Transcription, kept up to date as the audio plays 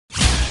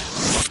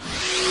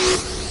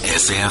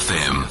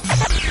SAFM.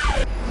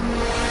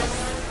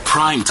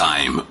 Prime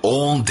time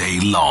all day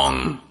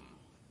long.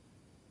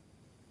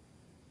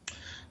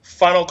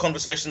 Final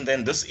conversation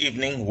then this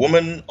evening,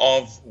 Women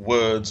of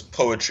Words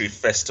Poetry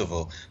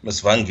Festival.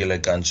 Ms. Vangile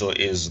Gantsho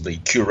is the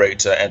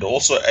curator and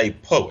also a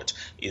poet,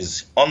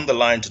 is on the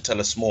line to tell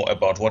us more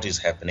about what is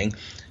happening.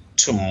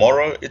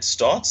 Tomorrow it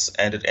starts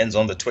and it ends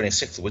on the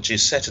 26th, which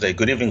is Saturday.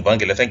 Good evening,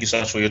 Vangile. Thank you so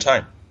much for your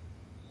time.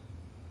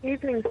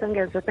 Evening,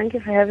 Sangezo. Thank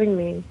you for having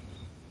me.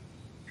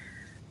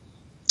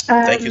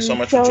 Thank you so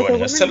much for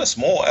joining us. Tell us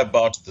more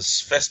about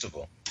this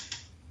festival.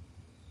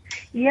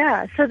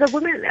 Yeah, so the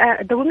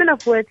Women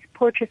of Words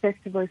Poetry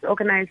Festival is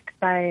organized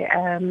by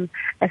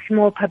a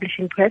small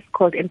publishing press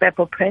called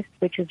Impepho Press,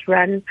 which is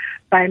run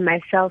by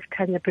myself,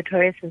 Tanya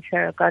Pretorius, and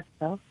Sarah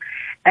Godspell.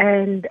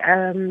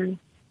 And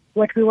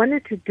what we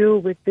wanted to do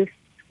with this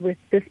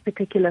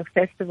particular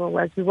festival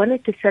was we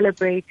wanted to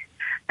celebrate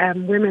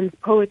women's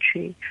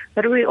poetry,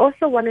 but we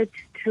also wanted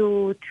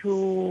to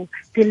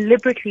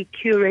deliberately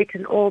curate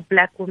an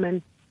all-black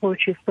women's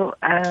poetry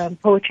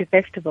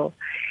festival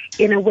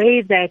in a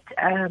way that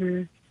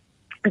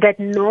that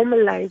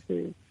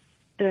normalizes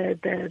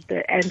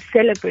the and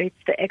celebrates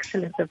the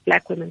excellence of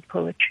black women's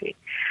poetry.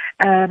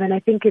 And I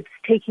think it's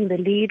taking the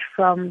lead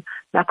from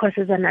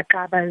Makhosazana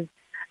Xaba's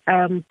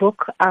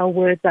book, Our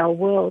Words, Our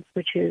Worlds,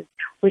 which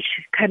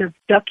kind of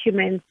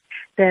documents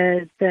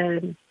the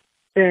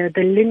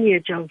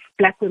lineage of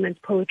black women's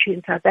poetry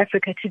in South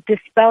Africa to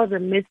dispel the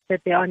myth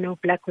that there are no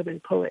black women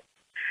poets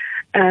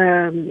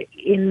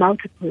in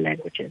multiple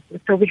languages.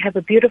 So we have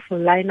a beautiful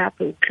lineup,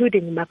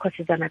 including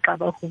Makhosazana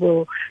Xaba, who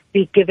will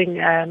be giving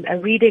a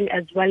reading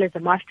as well as a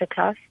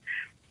masterclass.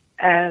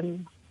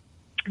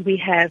 We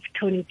have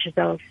Tony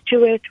Giselle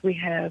Stewart, we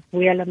have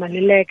Vuyelwa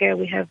Maluleke,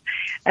 we have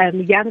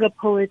younger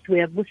poets, we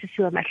have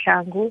Busisiwa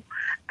Mahlangu,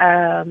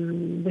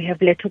 we have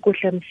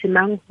Lethokuhle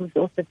Msimang, who's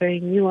also very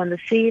new on the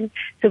scene.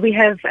 So we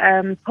have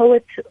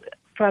poets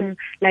from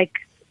like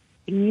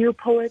new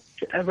poets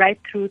right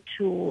through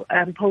to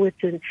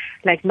poets in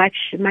like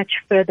much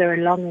further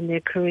along in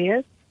their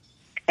careers.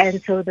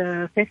 And so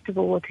the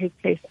festival will take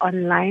place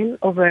online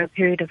over a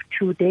period of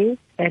 2 days.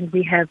 And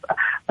we have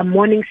a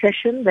morning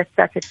session that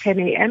starts at 10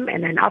 a.m.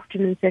 and an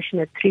afternoon session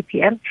at 3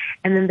 p.m.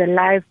 And then the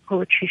live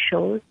poetry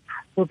shows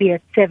will be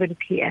at 7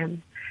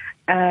 p.m.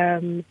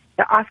 The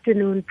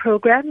afternoon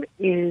program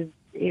is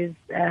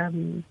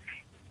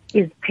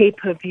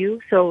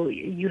pay-per-view, so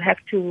you have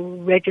to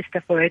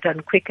register for it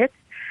on Quicket.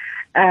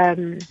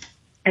 And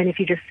if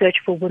you just search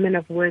for Women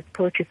of Words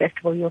Poetry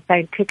Festival, you'll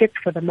find tickets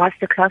for the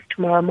masterclass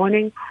tomorrow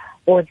morning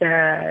or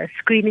the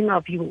screening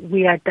of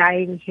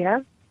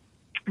WeAreDyingHere,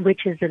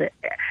 which is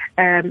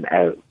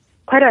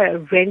quite a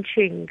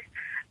wrenching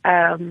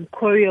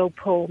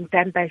choreopoem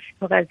done by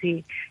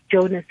Sipokazi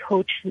Jonas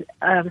Hope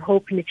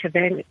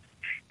Nichevembe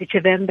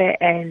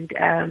and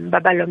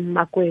Babalom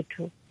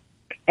Makwetu.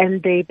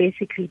 And they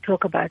basically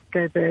talk about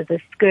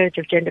the scourge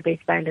of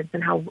gender-based violence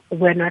and how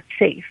we're not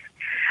safe.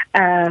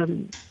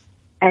 And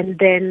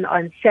then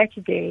on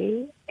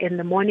Saturday in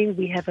the morning,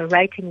 we have a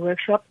writing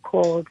workshop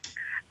called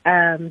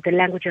The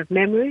Language of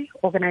Memory,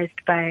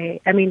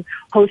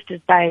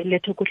 hosted by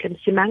Lethokuhle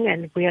Msimang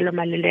and Vuyelwa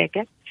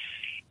Maluleke.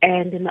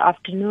 And in the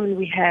afternoon,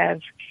 we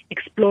have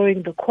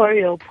Exploring the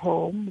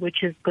Choreopoem,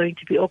 which is going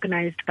to be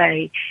organized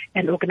by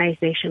an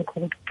organization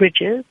called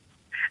Bridges,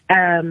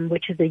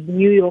 which is a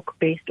New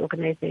York-based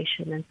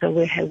organization. And so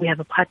we have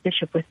a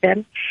partnership with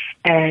them.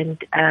 And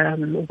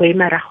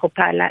Weimara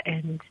Hopala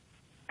and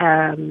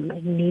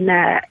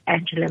Nina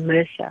Angela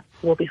Mercer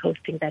will be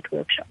hosting that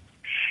workshop.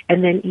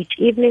 And then each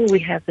evening we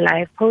have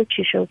live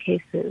poetry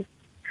showcases.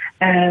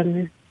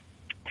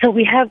 So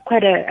we have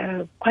quite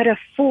a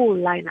full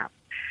lineup.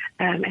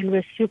 And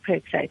we're super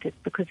excited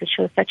because it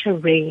shows such a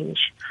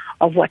range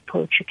of what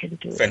poetry can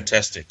do.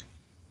 Fantastic.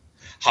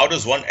 How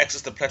does one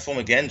access the platform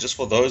again? Just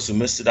for those who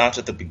missed it out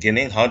at the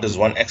beginning, how does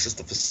one access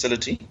the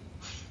facility?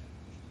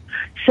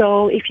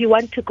 So if you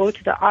want to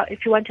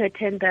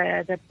attend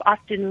the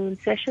afternoon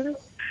sessions,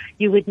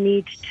 you would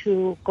need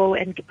to go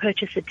and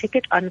purchase a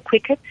ticket on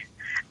Quicket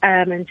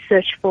and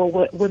search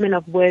for Women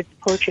of Words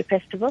Poetry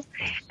Festival.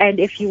 And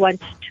if you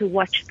want to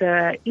watch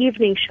the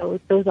evening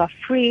shows, those are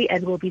free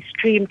and will be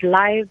streamed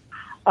live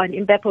on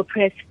Impepho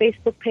Press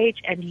Facebook page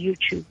and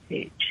YouTube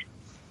page.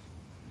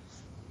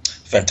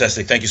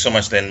 Fantastic. Thank you so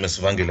much then, Ms.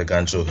 Vangile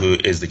Gantsho, who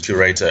is the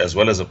curator as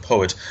well as a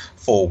poet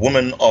for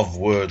Women of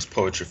Words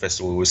Poetry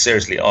Festival. We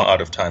seriously are out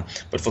of time.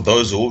 But for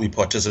those who will be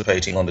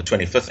participating on the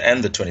 25th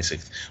and the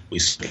 26th, we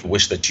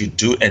wish that you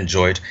do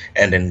enjoy it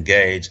and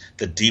engage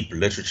the deep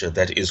literature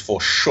that is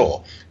for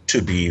sure to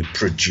be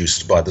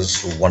produced by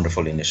this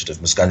wonderful initiative.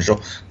 Ms.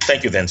 Gantsho,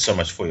 thank you then so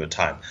much for your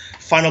time.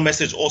 Final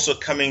message also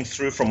coming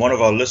through from one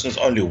of our listeners,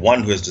 only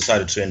one who has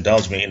decided to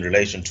indulge me in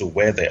relation to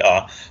where they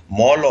are.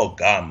 Molo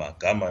Gama.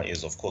 Gama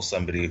is, of course,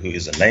 somebody who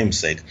is a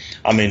namesake.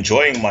 I'm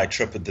enjoying my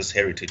trip at this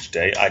Heritage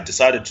Day. I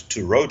decided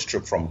to road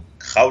trip from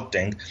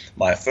Gauteng,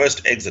 my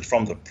first exit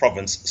from the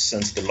province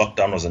since the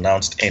lockdown was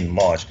announced in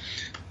March.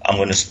 I'm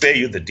going to spare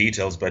you the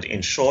details, but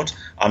in short,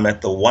 I'm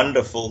at the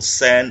wonderful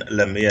San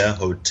Lamia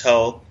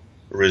Hotel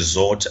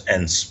resort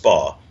and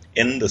spa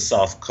in the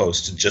South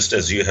Coast, just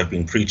as you have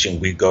been preaching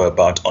we go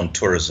about on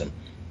tourism.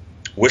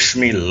 Wish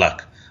me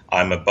luck.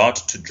 I'm about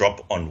to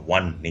drop on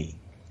one knee.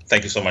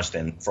 Thank you so much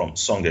then from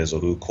Songezo,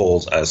 who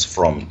calls us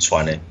from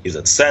Tshwane. He's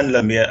at San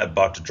Lamia,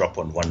 about to drop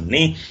on one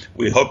knee.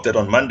 We hope that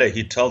on Monday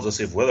he tells us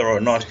if whether or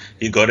not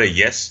he got a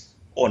yes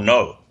or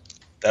no.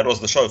 That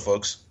was the show,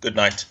 folks. Good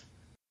night.